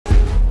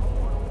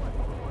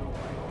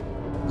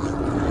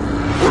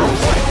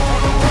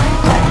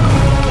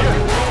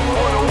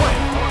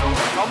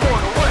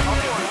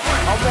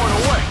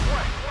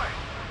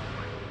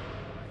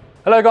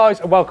Hello guys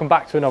and welcome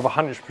back to another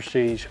Hunters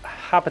Prestige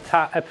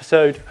Habitat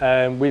episode.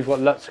 We've got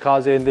lots of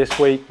cars in this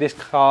week. This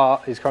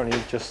car is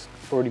currently just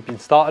already been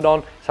started on.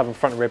 It's having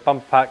front and rear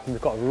bumper pack.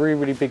 We've got a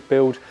really big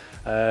build.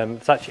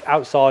 It's actually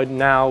outside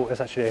now.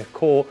 It's actually a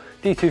core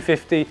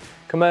D250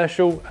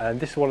 commercial and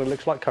this is what it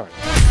looks like currently.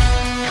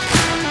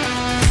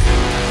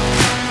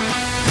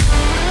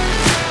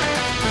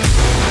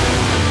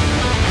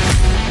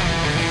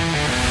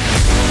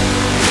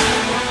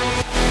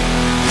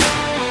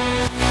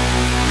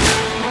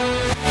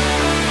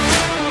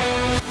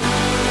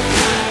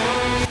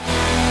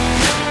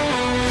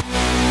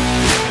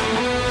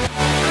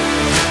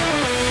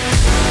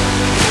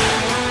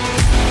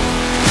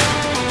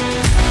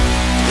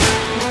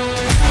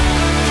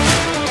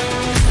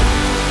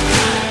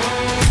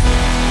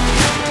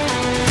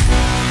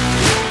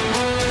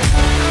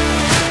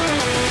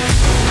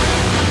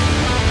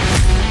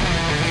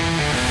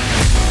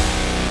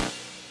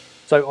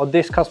 So on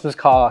this customer's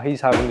car,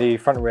 he's having the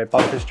front and rear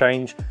bumpers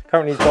changed.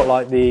 Currently he's got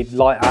like the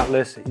light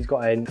Atlas, he's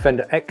got a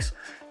Defender X,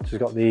 so he's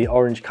got the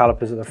orange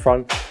calipers at the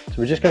front. So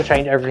we're just gonna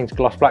change everything to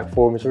gloss black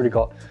for him. It's already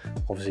got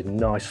obviously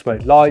nice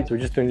smoked lights. We're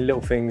just doing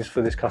little things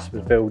for this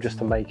customer's build just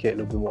to make it a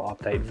little bit more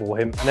updated for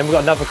him. And then we've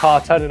got another car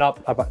turning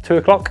up about 2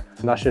 o'clock,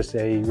 and that's just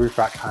a roof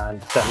rack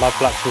and set mud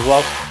flaps as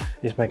well.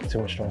 He's making too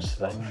much noise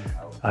today.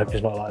 I hope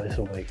he's not like this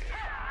all week.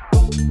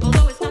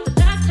 Although it's not the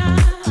last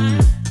time.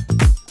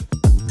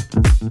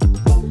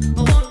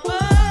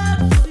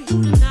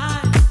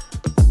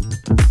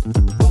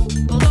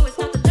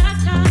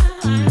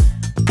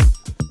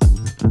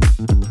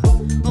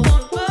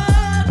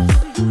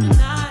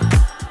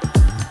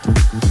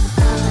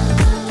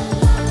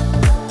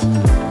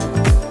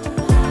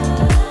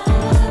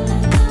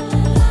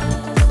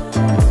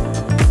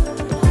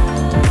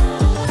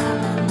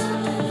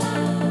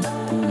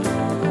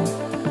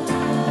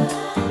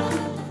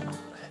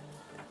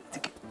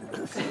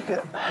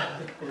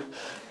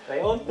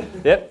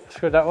 Yep, let's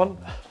go with that one.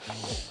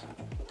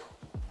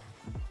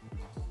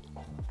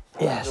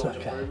 Yeah, it's not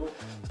okay.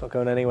 It's not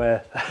going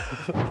anywhere.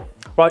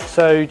 Right,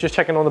 so just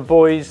checking on the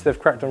boys. They've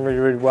cracked on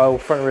really well.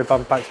 Front and rear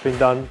bumper pack's been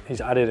done.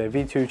 He's added a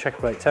V2 checker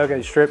plate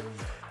tailgate strip.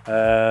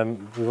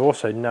 We've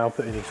also now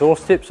put in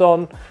exhaust tips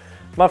on.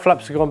 Mud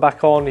flaps have gone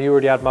back on. He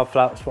already had mud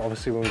flaps, but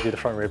obviously when we do the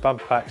front and rear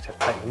bumper packs, you have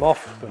to take them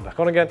off, put them back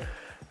on again.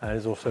 And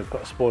he's also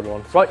got a spoiler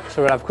on. Right,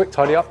 so we'll have a quick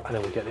tidy up and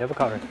then we'll get the other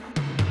car in.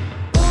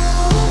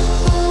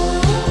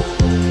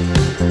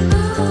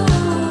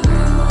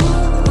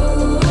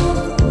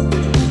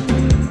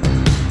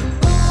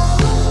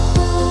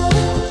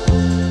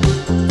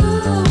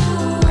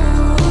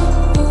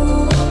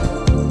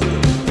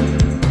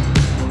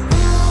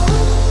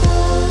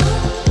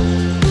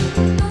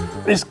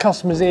 This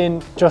customer's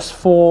in just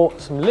for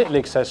some little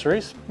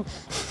accessories.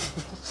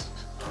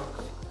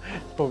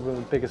 Probably one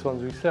of the biggest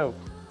ones we sell.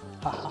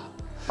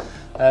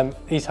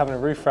 He's having a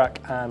roof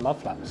rack and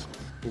mud flaps.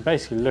 You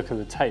basically look at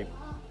the tape,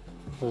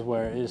 this is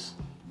where it is.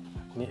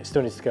 It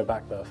still needs to go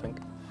back though, I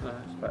think. No,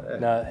 it's back there.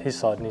 No, his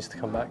side needs to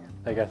come back.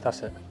 There you go, that's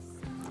it.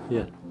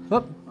 Yeah.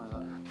 Oh.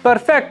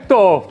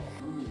 Perfecto!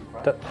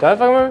 What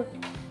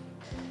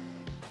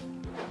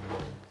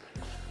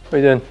are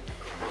you doing?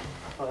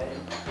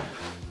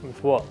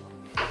 With what?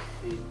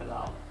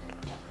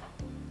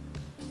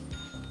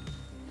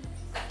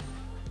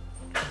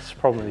 It's the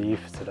problem with the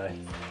youth today.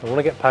 They want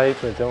to get paid,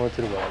 but they don't want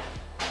to do the work.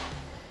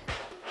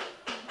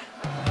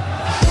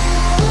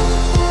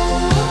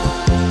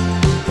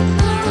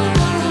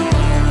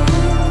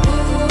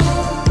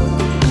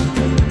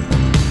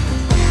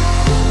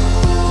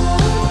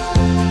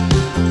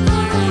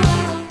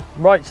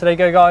 Right, so there you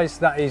go guys,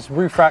 that is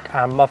roof rack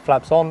and mud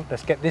flaps on.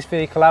 Let's get this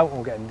vehicle out and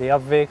we'll get the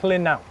other vehicle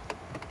in now.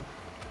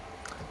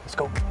 Let's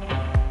go.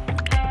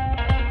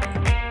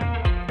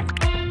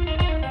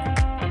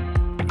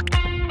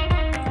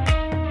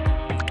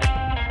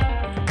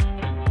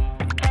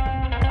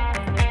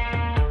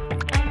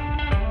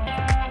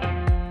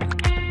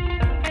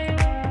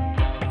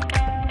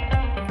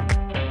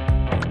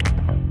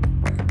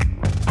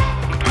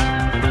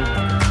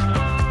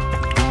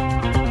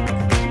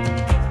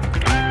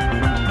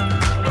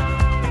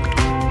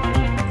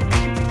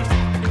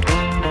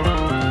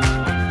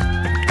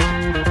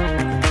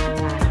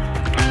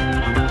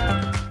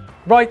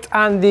 Right,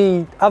 and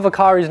the other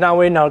car is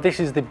now in. Now this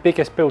is the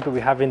biggest build that we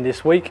have in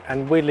this week,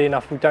 and weirdly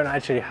enough we don't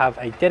actually have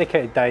a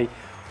dedicated day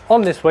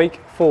on this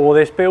week for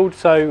this build,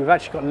 so we've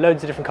actually got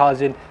loads of different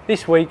cars in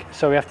this week,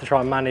 so we have to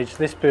try and manage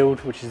this build,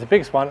 which is the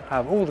biggest one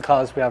out of all the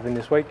cars we have in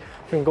this week.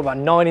 I think we've got about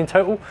 9 in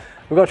total.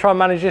 We've got to try and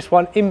manage this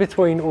one in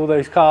between all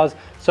those cars.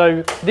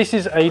 So this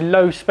is a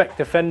low spec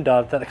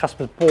Defender that the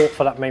customer's bought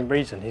for that main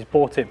reason. He's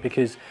bought it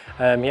because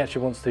he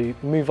actually wants to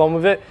move on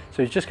with it,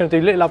 so he's just going to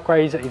do little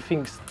upgrades that he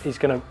thinks is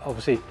going to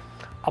obviously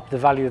up the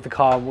value of the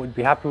car and what we'd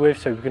be happy with.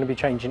 So we're going to be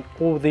changing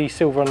all the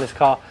silver on this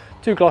car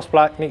to gloss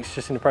black. Nick's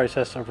just in the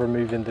process of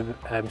removing the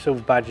silver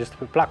badges to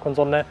put black ones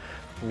on there.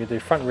 We're going to do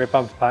front and rear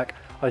bumper pack.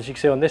 As you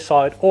can see on this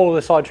side, all of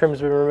the side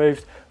trims have been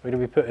removed. We're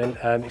going to be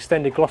putting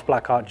extended gloss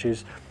black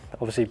arches,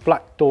 obviously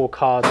black door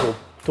cards or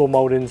door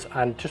mouldings,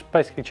 and just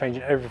basically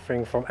changing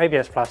everything from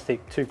ABS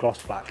plastic to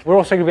gloss black. We're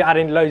also going to be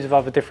adding loads of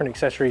other different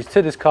accessories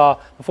to this car.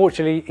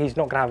 Unfortunately, he's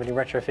not going to have any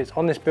retrofits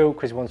on this build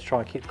because he wants to try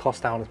and keep the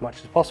cost down as much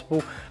as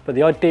possible. But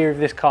the idea of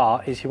this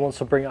car is he wants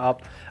to bring it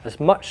up as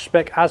much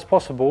spec as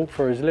possible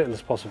for as little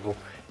as possible,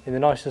 in the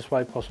nicest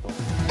way possible.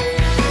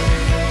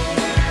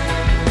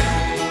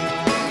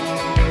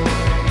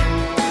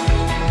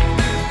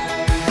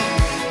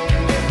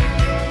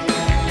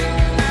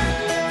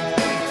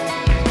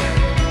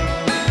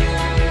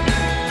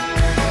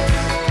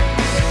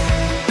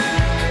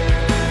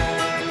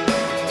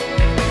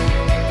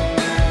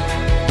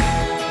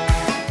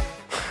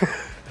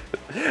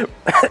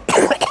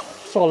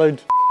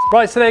 Solid.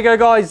 Right, so there you go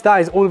guys,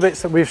 that is all the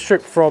bits that we've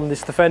stripped from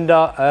this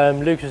Defender.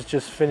 Lucas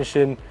just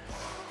finishing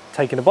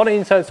taking the bonnet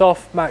inserts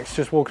off, Max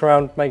just walking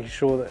around making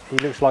sure that he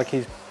looks like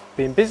he's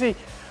being busy.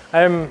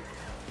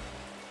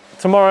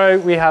 Tomorrow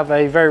we have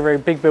a very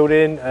big build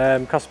in,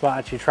 customer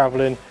actually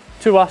travelling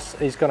to us.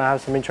 He's going to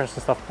have some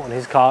interesting stuff put on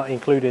his car,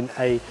 including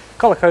a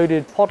colour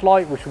coded pod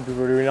light, which will be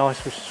really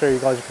nice. We'll show you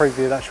guys a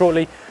preview of that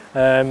shortly.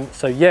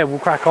 So yeah, we'll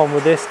crack on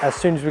with this as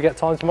soon as we get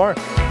time tomorrow.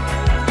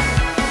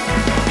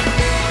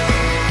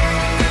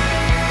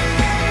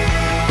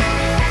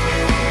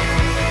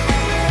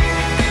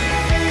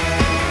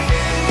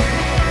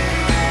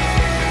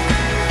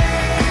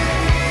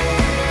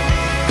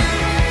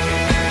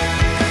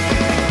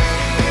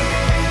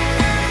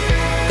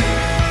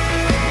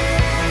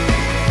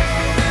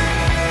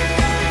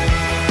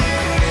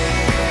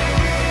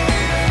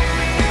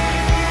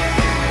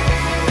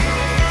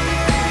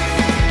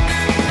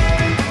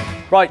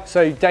 Right,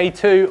 so day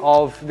 2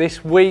 of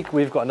this week,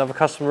 we've got another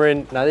customer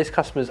in. Now this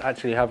customer's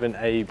actually having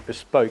a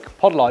bespoke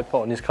pod light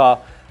put on his car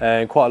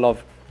and quite a lot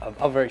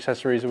of other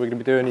accessories that we're going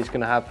to be doing. He's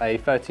going to have a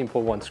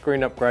 13.1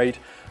 screen upgrade.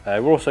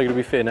 We're also going to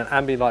be fitting an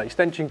ambient light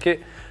extension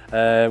kit.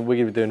 We're going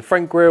to be doing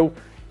front grille,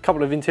 a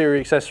couple of interior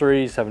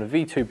accessories, having a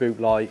V2 boot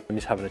light, and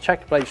he's having a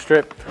checker plate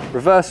strip,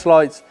 reverse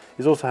lights.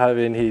 He's also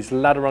having his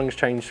ladder rungs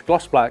changed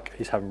gloss black.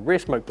 He's having rear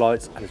smoke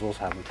lights, and he's also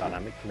having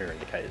dynamic mirror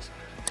indicators.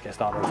 Let's get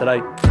started on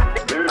today.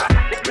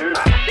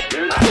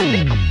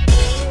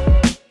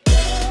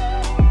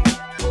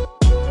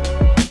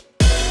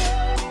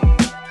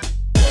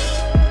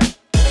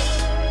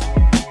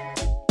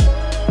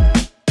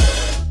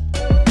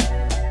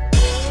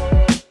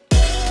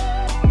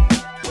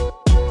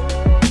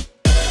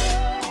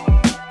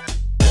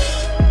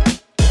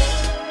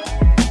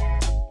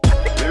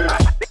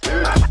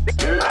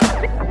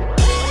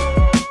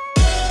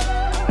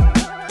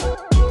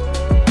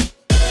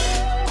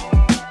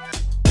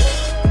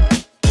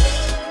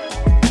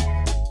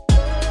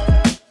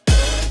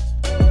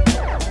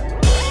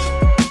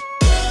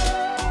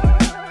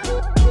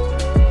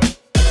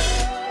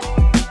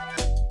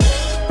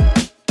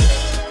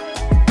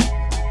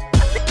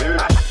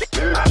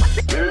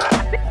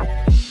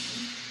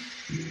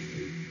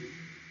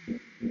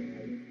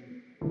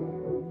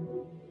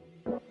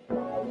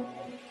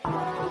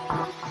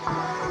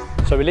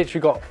 So we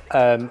literally got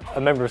a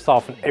member of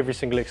staff on every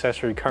single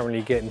accessory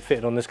currently getting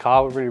fitted on this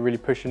car. We're really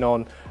pushing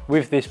on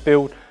with this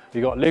build.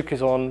 We've got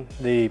Lucas on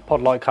the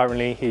pod light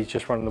currently. He's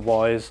just running the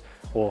wires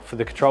or for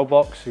the control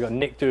box. We've got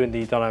Nick doing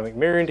the dynamic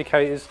mirror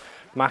indicators.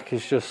 Mac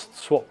has just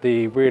swapped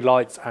the rear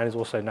lights and is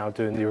also now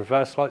doing the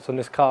reverse lights on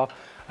this car.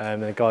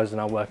 And the guys are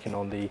now working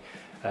on the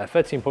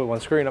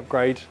 13.1 screen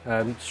upgrade,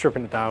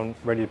 stripping it down,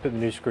 ready to put the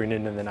new screen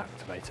in and then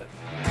activate it.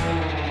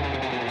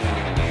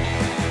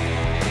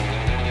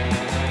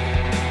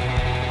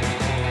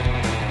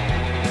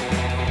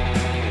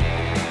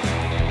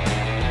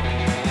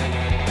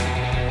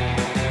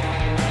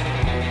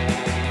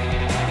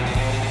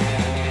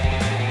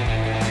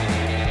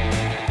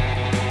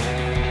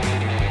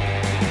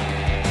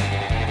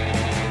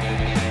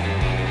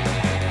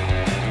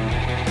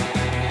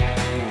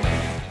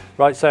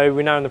 Right, so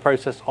we're now in the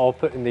process of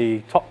putting the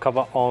top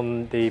cover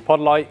on the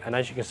pod light, and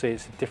as you can see,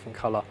 it's a different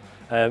colour.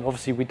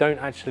 Obviously, we don't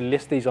actually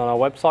list these on our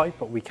website,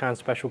 but we can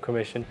special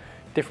commission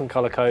different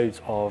colour codes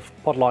of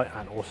pod light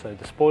and also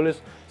the spoilers.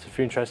 So if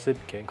you're interested,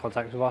 get in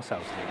contact with our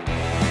sales team.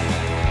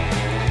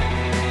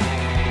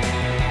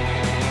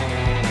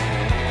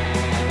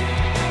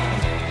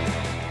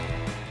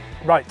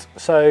 Right,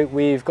 so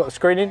we've got the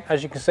screening,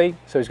 as you can see.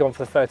 So he's gone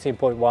for the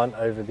 13.1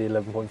 over the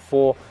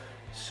 11.4.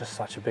 It's just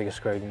such a bigger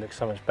screen, it looks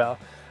so much better.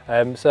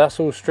 So that's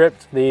all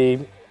stripped. The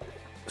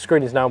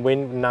screen is now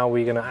in, now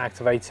we're going to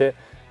activate it.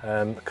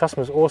 The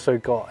customer's also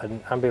got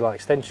an ambient light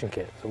extension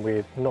kit, so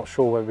we're not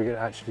sure whether we're going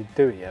to actually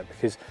do it yet,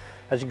 because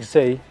as you can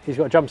see, he's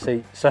got a jump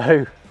seat.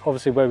 So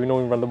obviously where we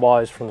normally run the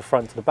wires from the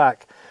front to the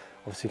back,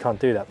 obviously you can't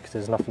do that because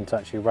there's nothing to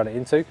actually run it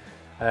into.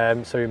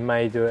 So we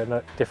may do it in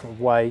a different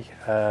way.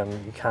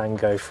 You can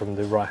go from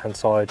the right hand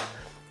side,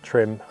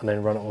 trim, and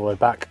then run it all the way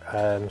back.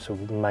 So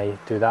we may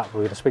do that.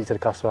 We're going to speak to the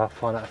customer,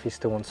 find out if he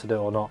still wants to do it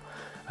or not.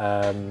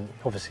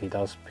 Obviously he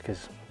does,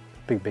 because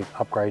big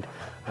upgrade.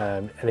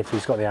 And if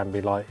he's got the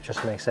ambient light, it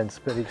just makes sense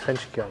to put the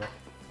extension kit on it.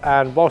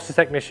 And whilst the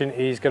technician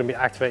is going to be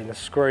activating the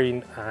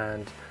screen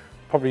and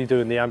probably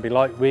doing the ambient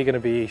light. We're going to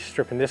be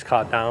stripping this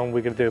car down.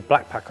 We're going to do a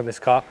black pack on this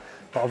car,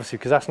 but obviously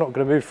because that's not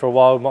going to move for a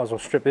while, we might as well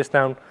strip this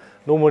down.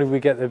 Normally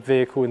we get the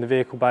vehicle in the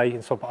vehicle bay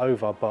and swap it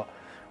over, but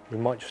we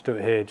might just do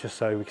it here just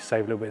so we can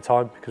save a little bit of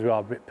time because we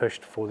are a bit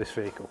pushed for this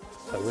vehicle.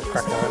 So we're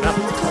cracking on right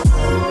now.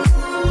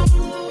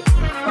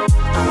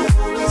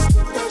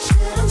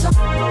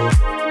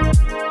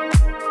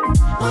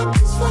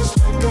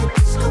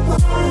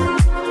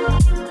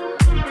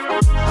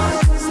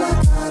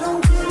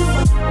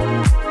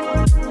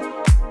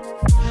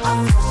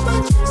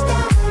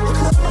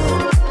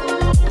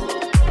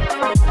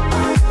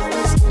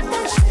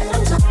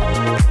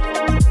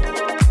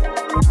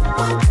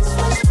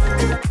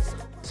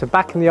 So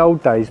back in the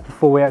old days,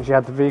 before we actually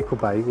had the vehicle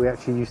bay, we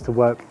actually used to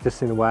work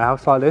just in a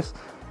warehouse like this.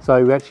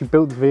 So we actually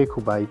built the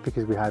vehicle bay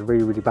because we had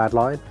really, really bad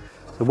lighting.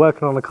 So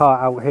working on a car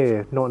out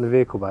here, not in the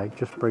vehicle bay,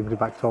 just brings it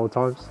back to old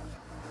times.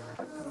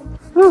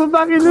 Oh,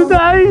 back in the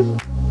day!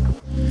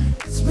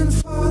 It's been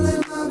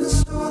falling, I've been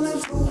stalling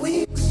for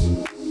weeks.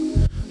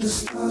 The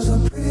stars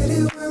are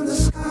pretty when the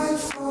sky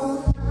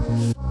falls.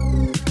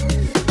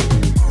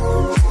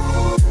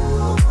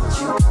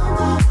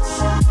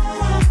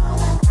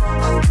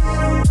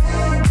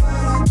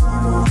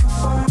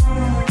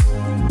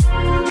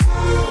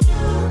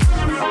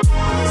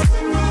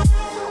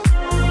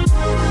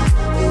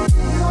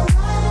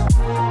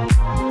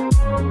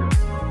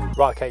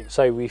 Right, okay,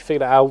 so we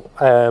figured it out.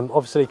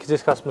 Obviously, because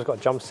this customer's got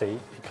a jump seat, you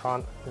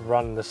can't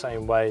run the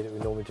same way that we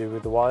normally do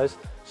with the wires.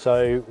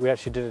 So we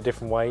actually did it a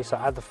different way. So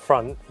at the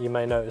front, you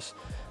may notice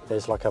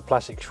there's like a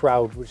plastic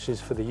shroud, which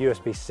is for the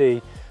USB-C,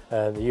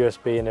 the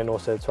USB, and then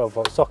also a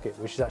 12-volt socket,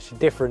 which is actually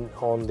different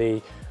on the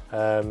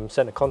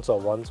center console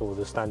ones or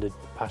the standard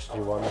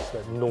passenger ones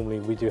that normally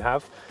we do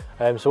have.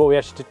 So what we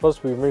actually did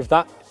was we removed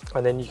that,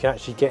 and then you can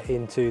actually get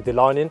into the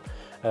lining.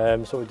 So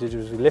what we did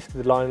was we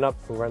lifted the lining up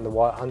and ran the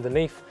wire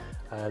underneath.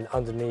 And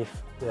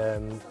underneath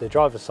the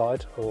driver's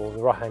side, or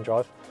the right-hand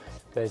drive,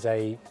 there's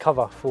a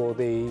cover for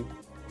the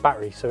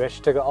battery. So we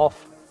actually took it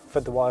off,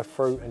 fed the wire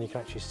through, and you can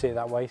actually see it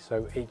that way.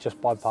 So it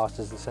just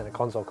bypasses the center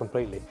console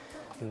completely.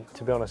 And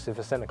to be honest, if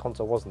the center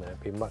console wasn't there,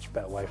 it'd be a much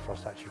better way for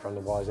us to actually run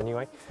the wires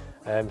anyway.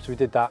 So we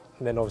did that,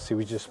 and then obviously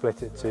we just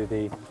split it to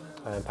the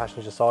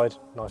passenger side,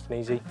 nice and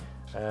easy.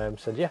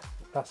 So yeah,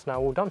 that's now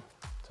all done.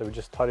 So we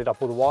just tidied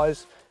up all the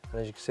wires,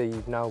 and as you can see,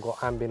 you've now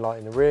got ambient light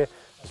in the rear,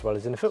 as well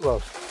as in the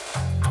footwells.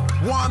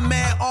 One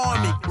man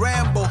army,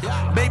 Rambo.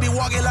 Baby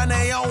walking like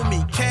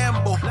Naomi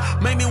Campbell.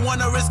 Make me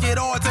wanna risk it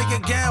all, take a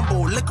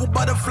gamble. Little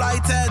butterfly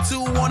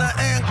tattoo on her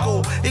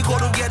ankle. It go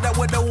together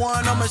with the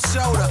one on my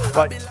shoulder.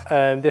 Right,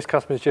 this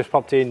customer's just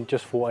popped in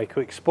just for a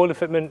quick spoiler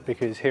fitment,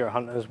 because here at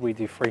Hunters we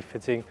do free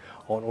fitting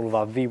on all of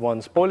our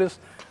V1 spoilers.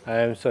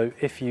 So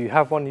if you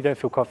have one, you don't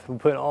feel comfortable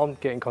putting it on,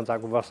 get in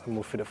contact with us and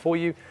we'll fit it for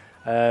you.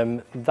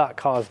 That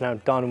car is now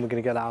done and we're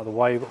going to get that out of the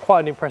way. We've got quite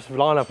an impressive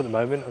lineup at the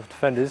moment of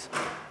Defenders,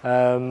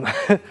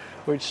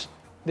 which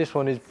this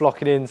one is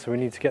blocking in, so we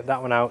need to get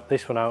that one out,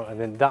 this one out, and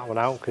then that one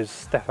out, because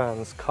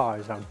Stefan's car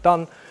is now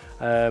done.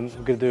 We're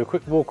going to do a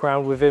quick walk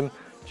around with him,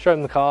 show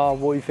him the car,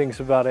 what he thinks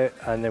about it,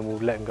 and then we'll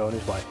let him go on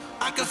his way.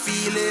 I can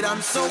feel it,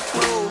 I'm so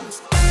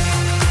close.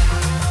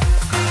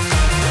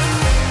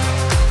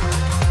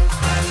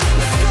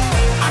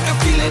 I can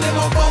feel it in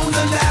my bones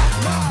and that.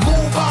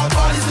 Move our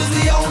bodies 'cause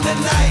we own the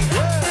night.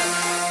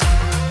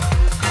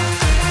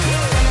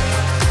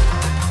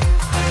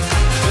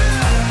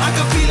 I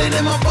can feel it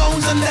in my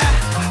bones and that.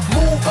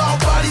 Move our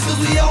bodies 'cause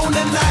we own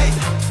the night.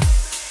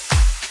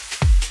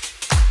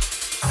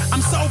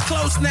 I'm so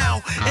close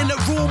now, in the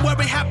room where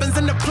it happens,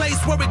 in the place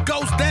where it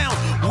goes down.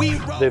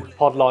 The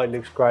pod light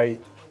looks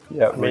great.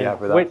 Yeah, I'm really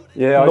happy with that.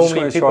 Yeah, I just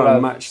want to try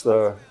and match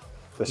the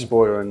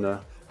spoiler and the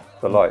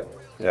light.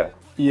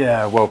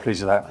 Yeah, well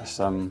pleased with that. It's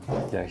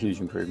yeah, huge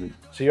improvement.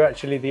 So you're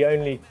actually the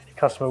only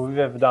customer we've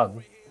ever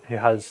done who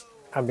has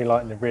ambient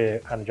light in the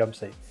rear and a jump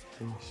seat.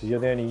 So you're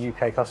the only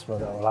UK customer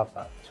that will have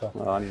that as well.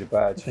 Well, I need a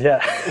badge.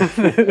 Yeah.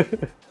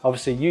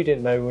 Obviously you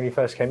didn't know when you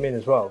first came in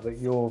as well that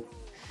your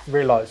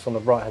rear lights on the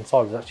right hand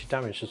side was actually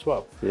damaged as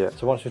well. Yeah.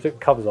 So once we took the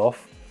covers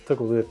off,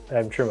 took all the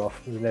trim off,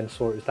 and then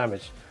saw it was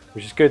damaged,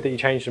 which is good that you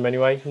changed them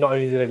anyway. Not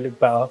only do they look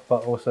better,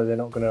 but also they're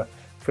not going to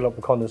fill up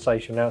with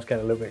condensation. Now it's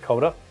getting a little bit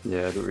colder.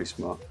 Yeah, they're really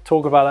smart.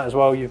 Talk about that as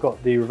well. You've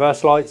got the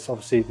reverse lights.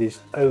 Obviously this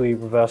only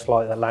reverse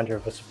light that Land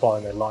Rover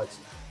supplying their lights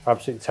are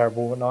absolutely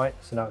terrible at night.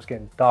 So now it's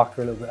getting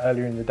darker a little bit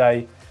earlier in the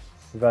day.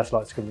 Reverse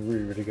lights are going to be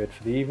really, really good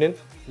for the evening.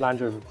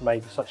 Land Rover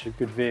made such a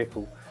good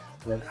vehicle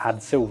and then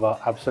add silver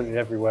absolutely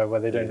everywhere where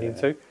they don't need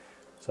to.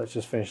 So it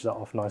just finishes that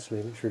off nicely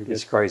and it's really good.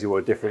 It's crazy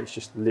what a difference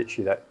just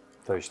literally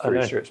those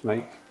three strips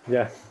make.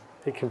 Yeah,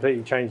 it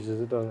completely changes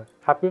it, doesn't it?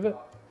 Happy with it?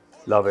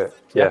 Love it.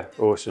 Yeah,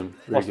 awesome.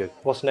 Really good.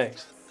 What's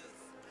next?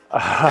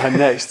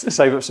 Next,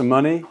 save up some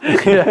money.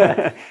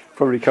 Yeah.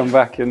 Probably come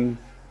back and,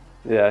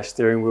 yeah,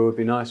 steering wheel would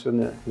be nice,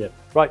 wouldn't it? Yeah.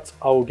 Right,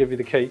 I will give you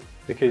the key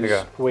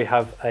because we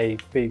have a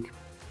big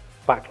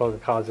backlog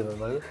of cars in at the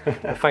moment.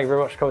 Thank you very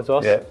much for coming to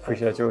us. Yeah,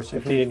 appreciate it, George.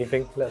 If you need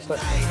anything, let us know.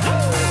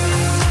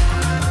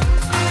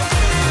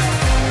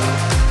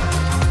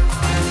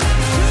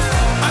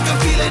 I can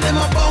feel it in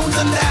my bones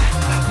and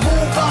that.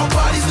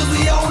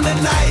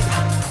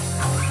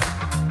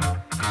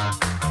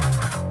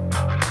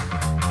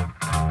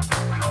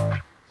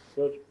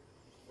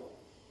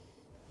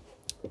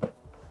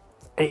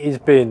 It has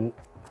been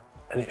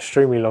an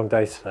extremely long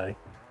day today.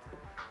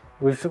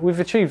 We've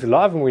achieved a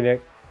lot, haven't we,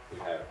 Nick? We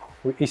have.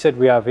 He said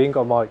we have. He ain't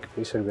got a mic, but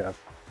he said we have.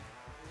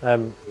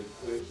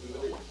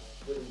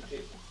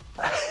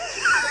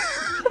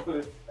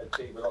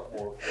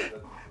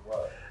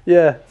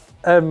 Yeah,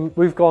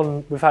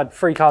 we've had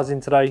 3 cars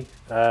in today.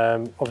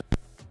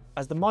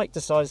 As the mic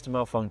decides to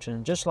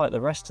malfunction, just like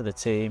the rest of the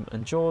team,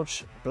 and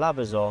George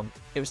blabbers on,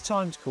 it was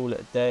time to call it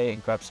a day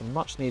and grab some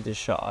much needed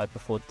shut-eye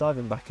before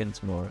diving back in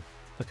tomorrow.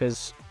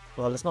 Because,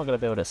 well, it's not going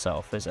to build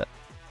itself, is it?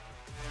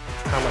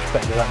 How much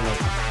better does that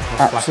make?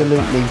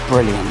 Absolutely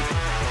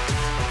brilliant.